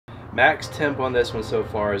Max temp on this one so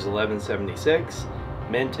far is 1176.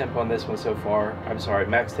 Min temp on this one so far, I'm sorry,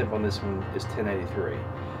 max temp on this one is 1083.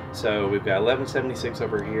 So we've got 1176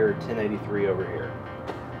 over here, 1083 over here.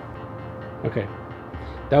 Okay,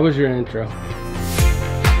 that was your intro.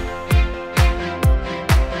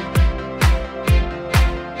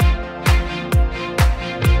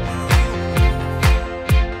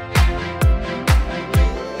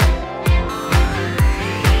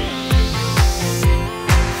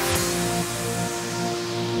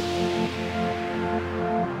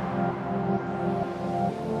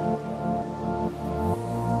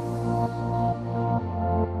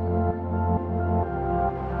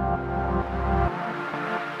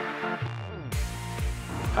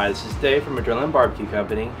 Hi, this is Dave from Adrenaline Barbecue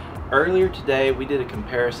Company. Earlier today we did a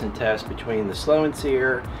comparison test between the Slow N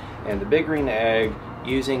Sear and the Big Green Egg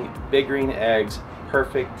using Big Green Egg's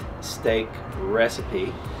perfect steak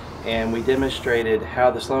recipe, and we demonstrated how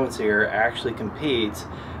the Slow N Sear actually competes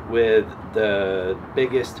with the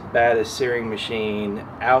biggest, baddest searing machine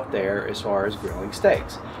out there as far as grilling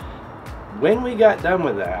steaks. When we got done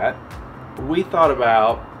with that, we thought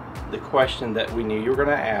about the question that we knew you were going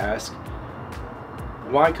to ask: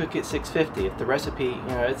 why cook at 650? If the recipe, you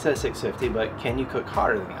know, it says 650, but can you cook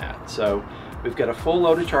hotter than that? So we've got a full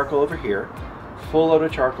load of charcoal over here, full load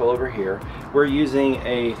of charcoal over here. We're using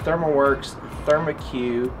a ThermoWorks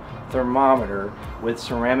BBQ thermometer with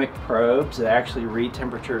ceramic probes that actually read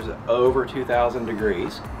temperatures over 2,000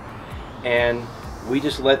 degrees. And we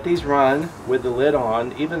just let these run with the lid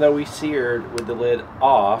on, even though we seared with the lid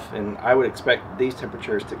off, and I would expect these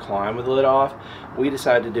temperatures to climb with the lid off. We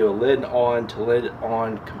decided to do a lid on to lid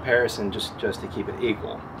on comparison just to keep it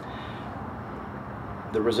equal.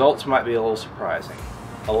 The results might be a little surprising.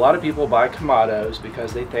 A lot of people buy Kamados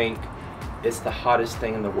because they think it's the hottest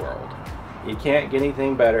thing in the world. You can't get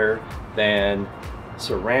anything better than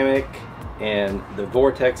ceramic and the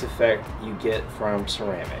vortex effect you get from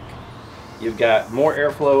ceramic. You've got more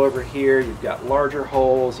airflow over here, you've got larger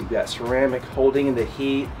holes, you've got ceramic holding in the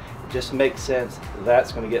heat. It just makes sense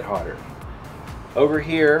that's going to get hotter. Over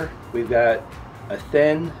here, we've got a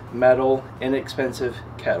thin, metal, inexpensive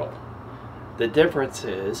kettle. The difference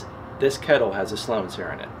is this kettle has a Slow N Sear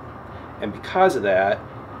in it. And because of that,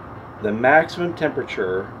 the maximum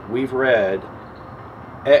temperature we've read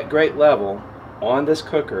at grate level on this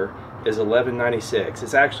cooker is 1196.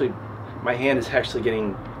 It's actually, my hand is actually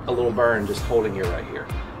getting a little burn just holding it right here.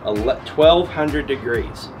 1200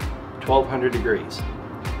 degrees. 1200 degrees.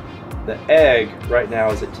 The egg right now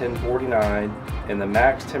is at 1049, and the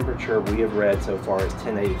max temperature we have read so far is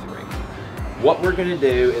 1083. What we're going to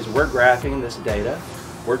do is we're graphing this data.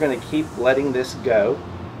 We're going to keep letting this go.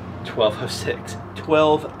 1206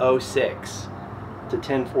 to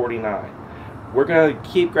 1049. We're going to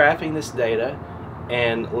keep graphing this data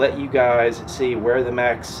and let you guys see where the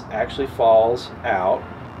max actually falls out.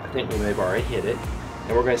 I think we may have already hit it,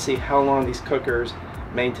 and we're going to see how long these cookers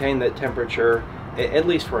maintain that temperature, at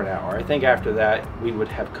least for an hour. I think after that we would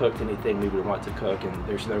have cooked anything we would want to cook, and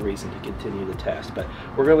there's no reason to continue the test. But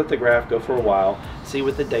we're going to let the graph go for a while, see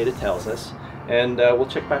what the data tells us, and we'll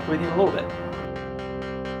check back with you in a little bit.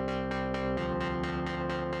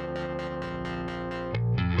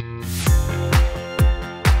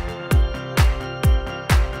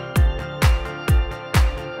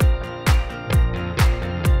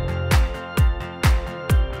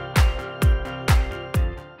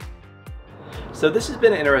 So this has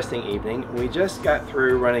been an interesting evening. We just got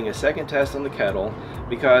through running a second test on the kettle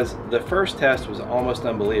because the first test was almost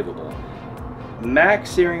unbelievable. Max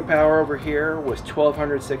searing power over here was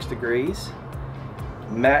 1206 degrees.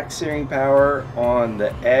 Max searing power on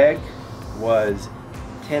the egg was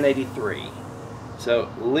 1083. So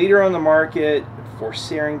leader on the market for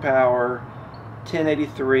searing power,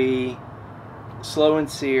 1083, Slow N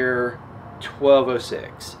Sear,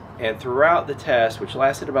 1206. And throughout the test, which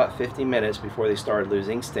lasted about 50 minutes before they started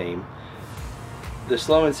losing steam, the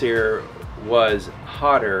Slow N Sear was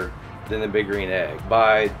hotter than the Big Green Egg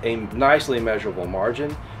by a nicely measurable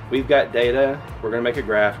margin. We've got data. We're going to make a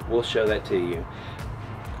graph. We'll show that to you.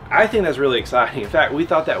 I think that's really exciting. In fact, we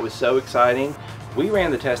thought that was so exciting. We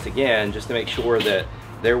ran the test again just to make sure that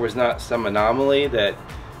there was not some anomaly that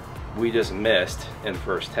we just missed in the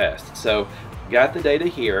first test. So got the data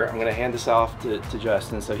here. I'm going to hand this off to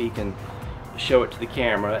Justin so he can show it to the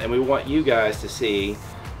camera, and we want you guys to see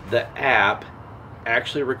the app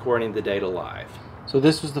actually recording the data live. So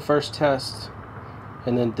this was the first test,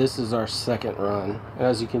 and then this is our second run. And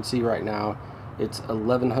as you can see right now, it's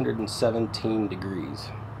 1117 degrees.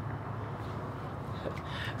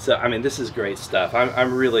 So I mean, this is great stuff.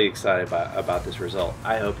 I'm really excited about this result.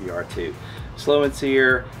 I hope you are too. Slow N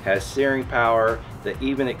Sear has searing power that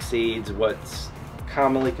even exceeds what's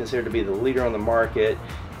commonly considered to be the leader on the market.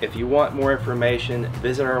 If you want more information,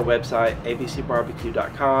 visit our website,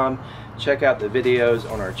 abcbarbecue.com. Check out the videos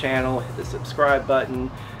on our channel, hit the subscribe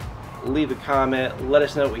button, leave a comment, let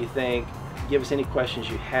us know what you think, give us any questions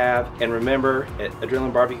you have, and remember, at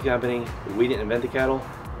Adrenaline Barbecue Company, we didn't invent the kettle,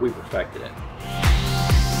 we perfected it.